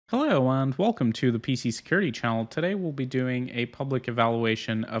Hello and welcome to the PC Security channel. Today we'll be doing a public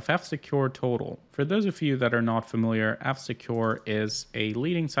evaluation of F-Secure Total. For those of you that are not familiar, F-Secure is a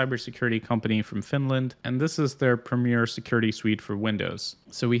leading cybersecurity company from Finland, and this is their premier security suite for Windows.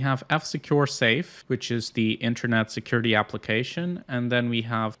 So we have F-Secure Safe, which is the internet security application, and then we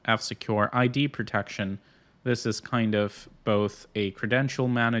have F-Secure ID Protection. This is kind of both a credential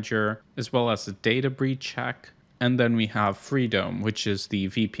manager as well as a data breach check. And then we have Freedom, which is the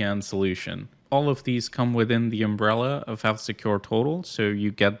VPN solution. All of these come within the umbrella of F-Secure Total, so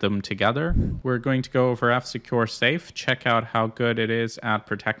you get them together. We're going to go over F-Secure Safe, check out how good it is at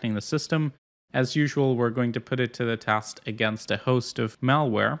protecting the system. As usual, we're going to put it to the test against a host of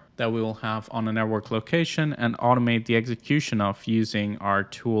malware that we will have on a network location and automate the execution of using our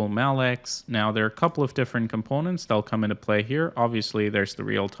tool Malex. Now, there are a couple of different components that'll come into play here. Obviously, there's the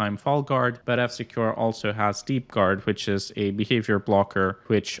real-time fall guard, but F-Secure also has Deep Guard, which is a behavior blocker,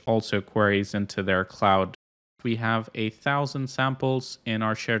 which also queries into their cloud. We have 1,000 samples in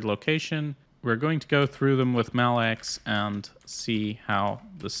our shared location. We're going to go through them with Malex and see how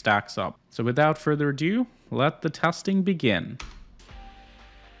this stacks up. So without further ado, let the testing begin.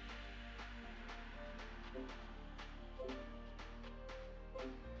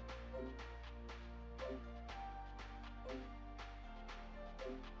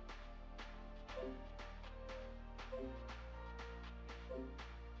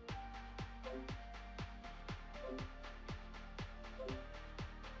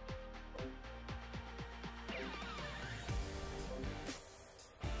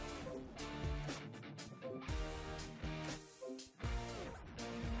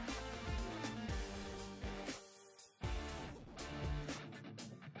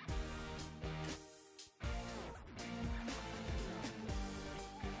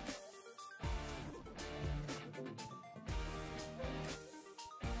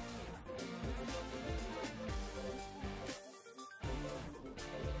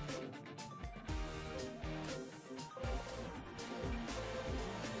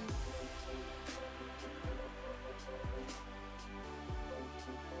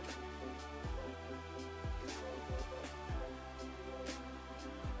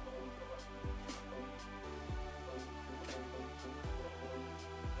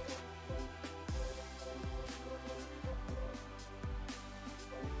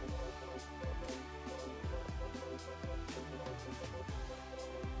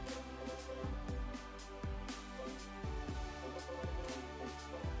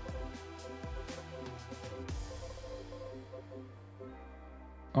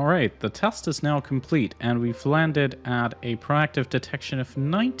 Alright, the test is now complete and we've landed at a proactive detection of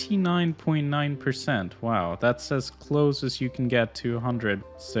 99.9%. Wow, that's as close as you can get to 100.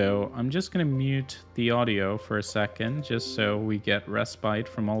 So I'm just going to mute the audio for a second just so we get respite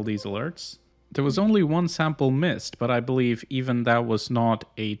from all these alerts. There was only one sample missed, but I believe even that was not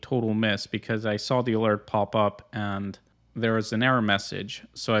a total miss because I saw the alert pop up and there was an error message,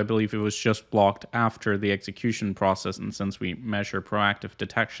 so I believe it was just blocked after the execution process, and since we measure proactive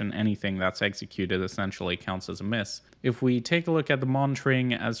detection, anything that's executed essentially counts as a miss. If we take a look at the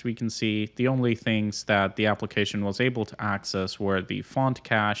monitoring, as we can see, the only things that the application was able to access were the font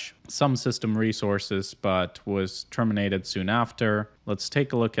cache, some system resources, but was terminated soon after. Let's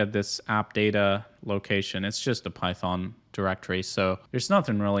take a look at this app data location. It's just a Python directory, so there's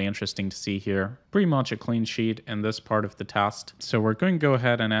nothing really interesting to see here. Pretty much a clean sheet in this part of the test. So we're going to go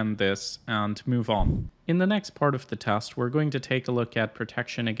ahead and end this and move on. In the next part of the test, we're going to take a look at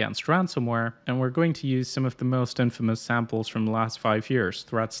protection against ransomware, and we're going to use some of the most infamous samples from the last 5 years,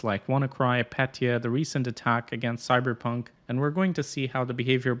 threats like WannaCry, Petya, the recent attack against Cyberpunk, and we're going to see how the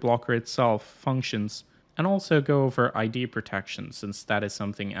behavior blocker itself functions, and also go over ID protection, since that is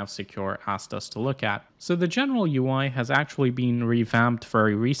something F-Secure asked us to look at. So the general UI has actually been revamped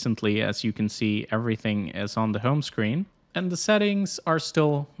very recently. As you can see, everything is on the home screen. And the settings are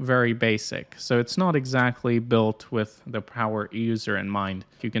still very basic, so it's not exactly built with the power user in mind.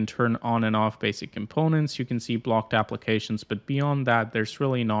 You can turn on and off basic components, you can see blocked applications, but beyond that, there's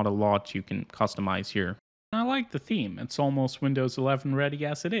really not a lot you can customize here. I like the theme, it's almost Windows 11 ready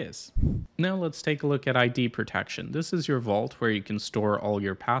as it is. Now let's take a look at ID protection. This is your vault where you can store all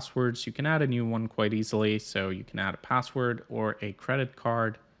your passwords. You can add a new one quite easily, so you can add a password or a credit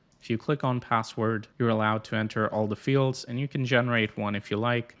card. If you click on password, you're allowed to enter all the fields and you can generate one if you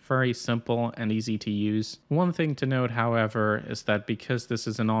like. Very simple and easy to use. One thing to note, however, is that because this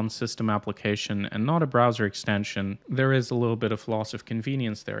is an on-system application and not a browser extension, there is a little bit of loss of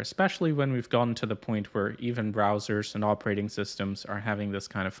convenience there, especially when we've gotten to the point where even browsers and operating systems are having this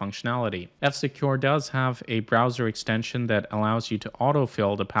kind of functionality. F-Secure does have a browser extension that allows you to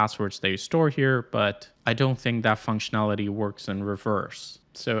autofill the passwords that you store here, but I don't think that functionality works in reverse.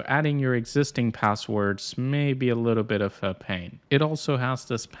 So adding your existing passwords may be a little bit of a pain. It also has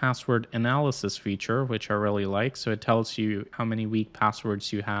this password analysis feature, which I really like. So it tells you how many weak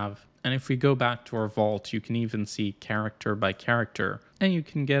passwords you have. And if we go back to our vault, you can even see character by character, and you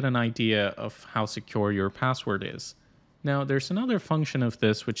can get an idea of how secure your password is. Now, there's another function of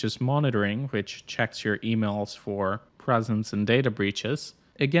this, which is monitoring, which checks your emails for presence and data breaches.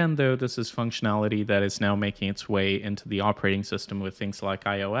 Again, though, this is functionality that is now making its way into the operating system with things like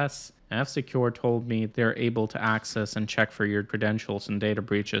iOS. F-Secure told me they're able to access and check for your credentials and data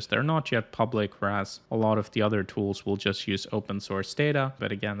breaches. They're not yet public, whereas a lot of the other tools will just use open source data.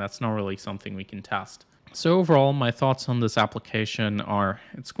 But again, that's not really something we can test. So overall, my thoughts on this application are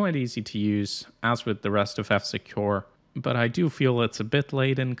it's quite easy to use, as with the rest of F-Secure. But I do feel it's a bit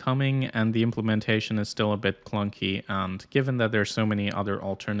late in coming and the implementation is still a bit clunky, and given that there's so many other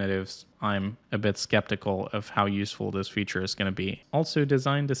alternatives, I'm a bit skeptical of how useful this feature is going to be. Also,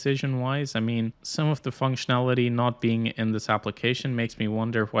 design decision wise, I mean, some of the functionality not being in this application makes me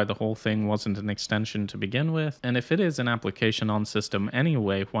wonder why the whole thing wasn't an extension to begin with. And if it is an application on system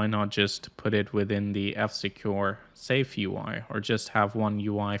anyway, why not just put it within the F-Secure Safe UI, or just have one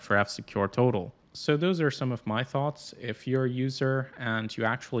UI for F-Secure total? So those are some of my thoughts. If you're a user and you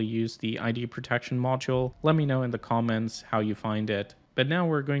actually use the ID protection module, let me know in the comments how you find it. But now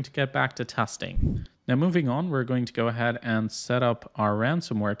we're going to get back to testing. Now moving on, we're going to go ahead and set up our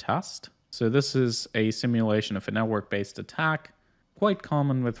ransomware test. So this is a simulation of a network-based attack, quite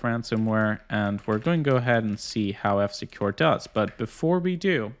common with ransomware, and we're going to go ahead and see how F-Secure does. But before we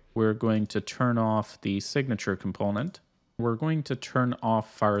do, we're going to turn off the signature component. We're going to turn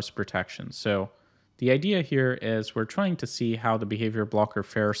off virus protection. So the idea here is we're trying to see how the behavior blocker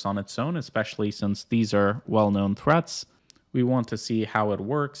fares on its own, especially since these are well-known threats. We want to see how it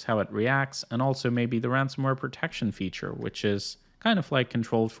works, how it reacts, and also maybe the ransomware protection feature, which is kind of like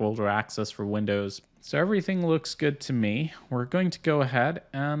controlled folder access for Windows. So everything looks good to me. We're going to go ahead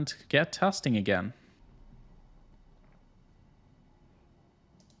and get testing again.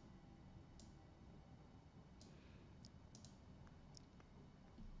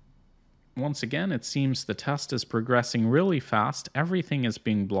 Once again, it seems the test is progressing really fast. Everything is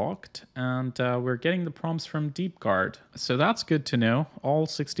being blocked, and we're getting the prompts from DeepGuard. So that's good to know. All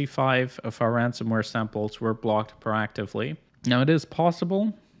 65 of our ransomware samples were blocked proactively. Now, it is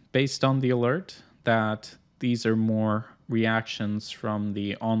possible, based on the alert, that these are more reactions from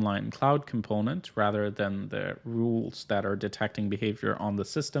the online cloud component rather than the rules that are detecting behavior on the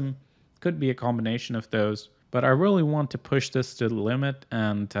system. Could be a combination of those. But I really want to push this to the limit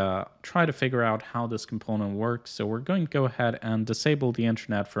and try to figure out how this component works. So we're going to go ahead and disable the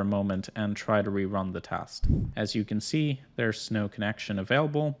internet for a moment and try to rerun the test. As you can see, there's no connection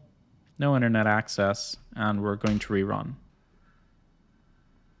available, no internet access, and we're going to rerun.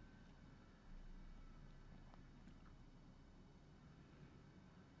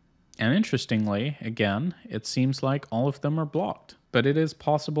 And interestingly, again, it seems like all of them are blocked. But it is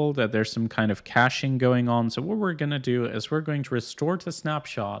possible that there's some kind of caching going on. So what we're going to do is we're going to restore to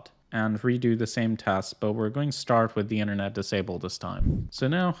snapshot and redo the same test, but we're going to start with the internet disabled this time. So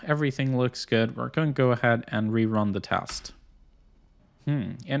now everything looks good. We're going to go ahead and rerun the test.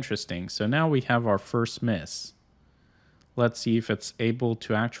 Interesting. So now we have our first miss. Let's see if it's able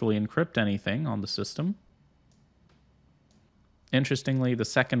to actually encrypt anything on the system. Interestingly, the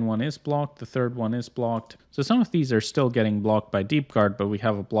second one is blocked, the third one is blocked. So some of these are still getting blocked by DeepGuard, but we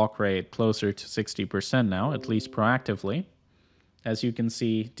have a block rate closer to 60% now, at least proactively. As you can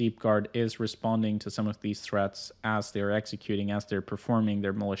see, DeepGuard is responding to some of these threats as they're executing, as they're performing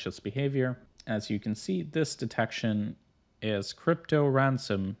their malicious behavior. As you can see, this detection is crypto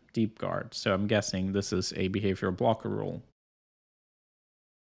ransom DeepGuard. So I'm guessing this is a behavior blocker rule.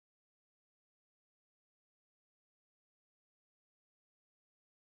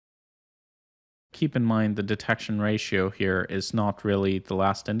 Keep in mind the detection ratio here is not really the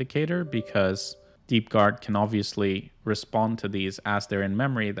last indicator because DeepGuard can obviously respond to these as they're in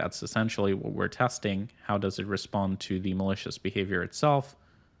memory. That's essentially what we're testing. How does it respond to the malicious behavior itself?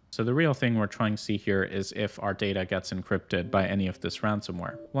 So the real thing we're trying to see here is if our data gets encrypted by any of this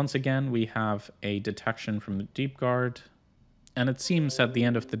ransomware. Once again, we have a detection from DeepGuard. And it seems at the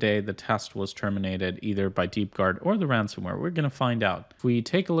end of the day, the test was terminated either by DeepGuard or the ransomware. We're going to find out. If we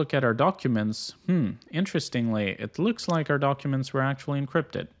take a look at our documents, interestingly, it looks like our documents were actually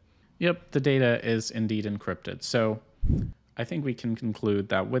encrypted. Yep, the data is indeed encrypted. So I think we can conclude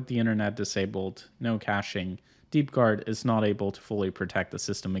that with the internet disabled, no caching, DeepGuard is not able to fully protect the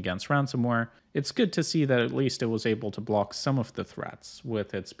system against ransomware. It's good to see that at least it was able to block some of the threats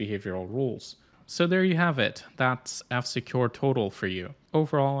with its behavioral rules. So there you have it. That's F-Secure Total for you.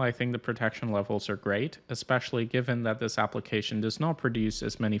 Overall, I think the protection levels are great, especially given that this application does not produce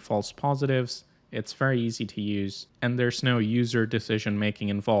as many false positives. It's very easy to use, and there's no user decision making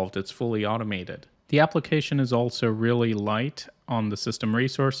involved. It's fully automated. The application is also really light on the system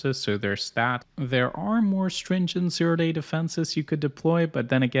resources, so there's that. There are more stringent zero-day defenses you could deploy, but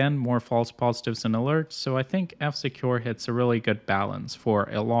then again, more false positives and alerts, so I think F-Secure hits a really good balance for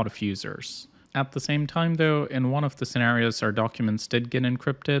a lot of users. At the same time though, in one of the scenarios our documents did get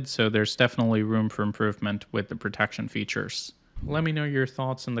encrypted, so there's definitely room for improvement with the protection features. Let me know your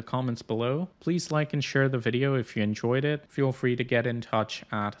thoughts in the comments below. Please like and share the video if you enjoyed it. Feel free to get in touch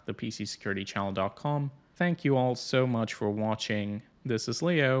at thepcsecuritychannel.com. Thank you all so much for watching. This is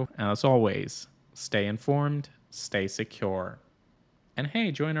Leo. As always, stay informed, stay secure. And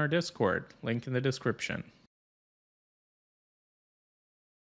hey, join our Discord, link in the description.